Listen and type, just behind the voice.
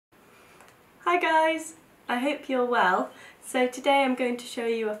Hi guys, I hope you're well. So today I'm going to show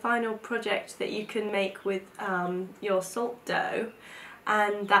you a final project that you can make with your salt dough,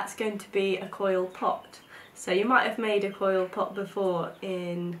 and that's going to be a coil pot. So you might have made a coil pot before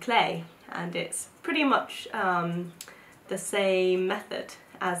in clay, and it's pretty much the same method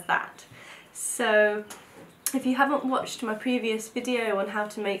as that. So if you haven't watched my previous video on how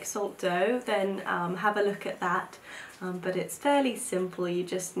to make salt dough, then have a look at that. But it's fairly simple. You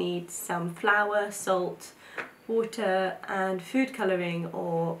just need some flour, salt, water and food colouring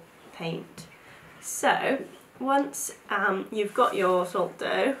or paint. So once you've got your salt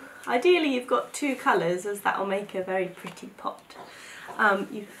dough, ideally you've got two colours, as that will make a very pretty pot.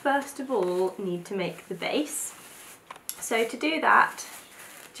 You first of all need to make the base. So to do that,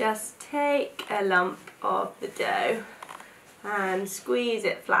 just take a lump of the dough and squeeze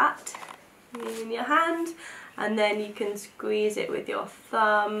it flat in your hand, and then you can squeeze it with your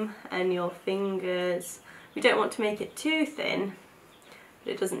thumb and your fingers. We don't want to make it too thin,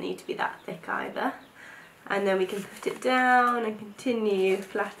 but it doesn't need to be that thick either. And then we can put it down and continue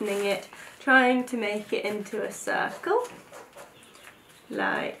flattening it, trying to make it into a circle,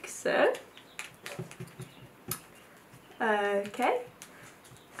 like so. Okay.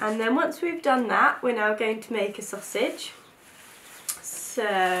 And then once we've done that, we're now going to make a sausage.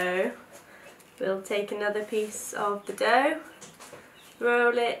 So we'll take another piece of the dough,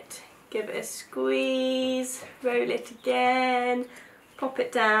 roll it, give it a squeeze, roll it again, pop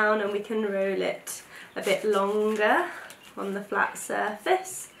it down, and we can roll it a bit longer on the flat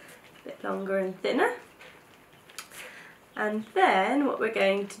surface, a bit longer and thinner. And then what we're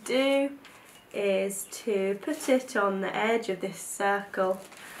going to do is to put it on the edge of this circle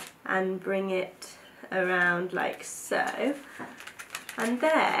and bring it around like so. And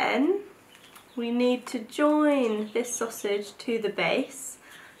then we need to join this sausage to the base,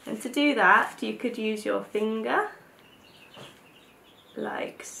 and to do that you could use your finger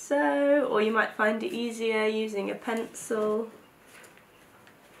like so, or you might find it easier using a pencil.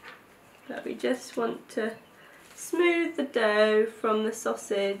 But we just want to smooth the dough from the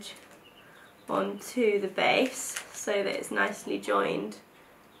sausage onto the base so that it's nicely joined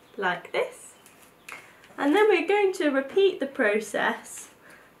like this. And then we're going to repeat the process,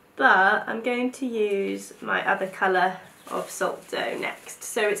 but I'm going to use my other colour of salt dough next.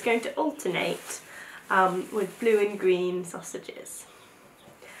 So it's going to alternate with blue and green sausages.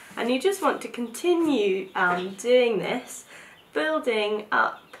 And you just want to continue doing this, building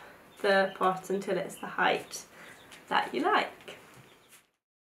up the pot until it's the height that you like.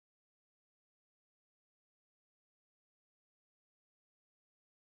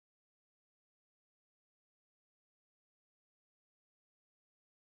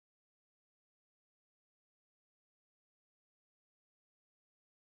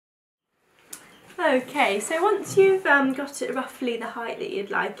 Okay, so once you've got it roughly the height that you'd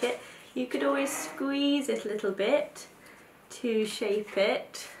like it, you could always squeeze it a little bit to shape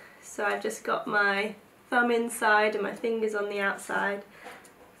it. So I've just got my thumb inside and my fingers on the outside.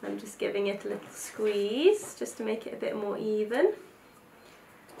 I'm just giving it a little squeeze just to make it a bit more even.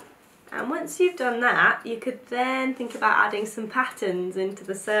 And once you've done that, you could then think about adding some patterns into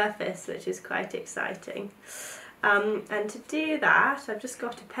the surface, which is quite exciting. And to do that, I've just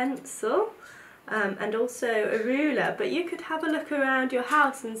got a pencil and also a ruler, but you could have a look around your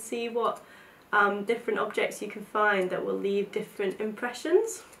house and see what different objects you can find that will leave different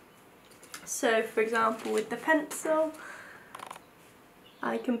impressions. So for example, with the pencil,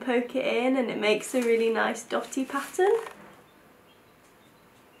 I can poke it in and it makes a really nice dotty pattern.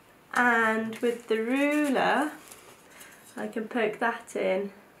 And with the ruler, I can poke that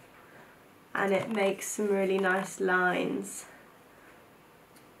in and it makes some really nice lines.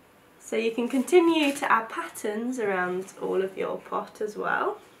 So you can continue to add patterns around all of your pot as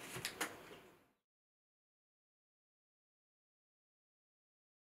well.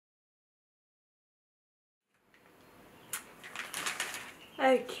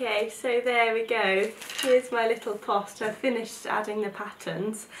 Okay, so there we go. Here's my little pot. I've finished adding the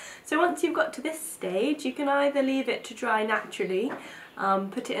patterns. So once you've got to this stage, you can either leave it to dry naturally,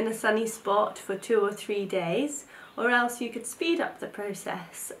 put it in a sunny spot for 2 or 3 days, or else you could speed up the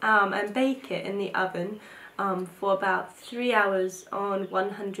process and bake it in the oven for about 3 hours on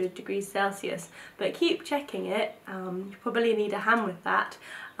 100 degrees Celsius. But keep checking it. You probably need a hand with that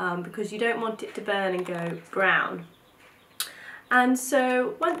because you don't want it to burn and go brown. And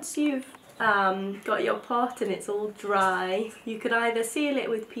so once you've got your pot and it's all dry, you could either seal it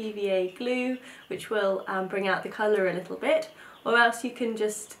with PVA glue, which will bring out the colour a little bit, or else you can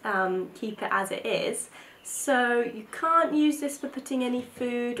just keep it as it is. So you can't use this for putting any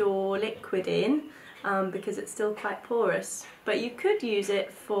food or liquid in because it's still quite porous, but you could use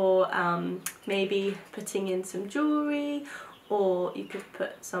it for maybe putting in some jewellery, or you could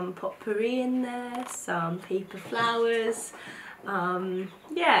put some potpourri in there, some paper flowers,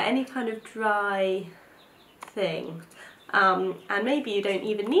 yeah, any kind of dry thing. And maybe you don't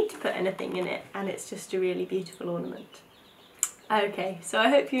even need to put anything in it and it's just a really beautiful ornament. Okay, so I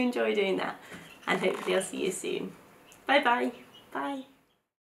hope you enjoy doing that, and hopefully I'll see you soon. Bye bye. Bye.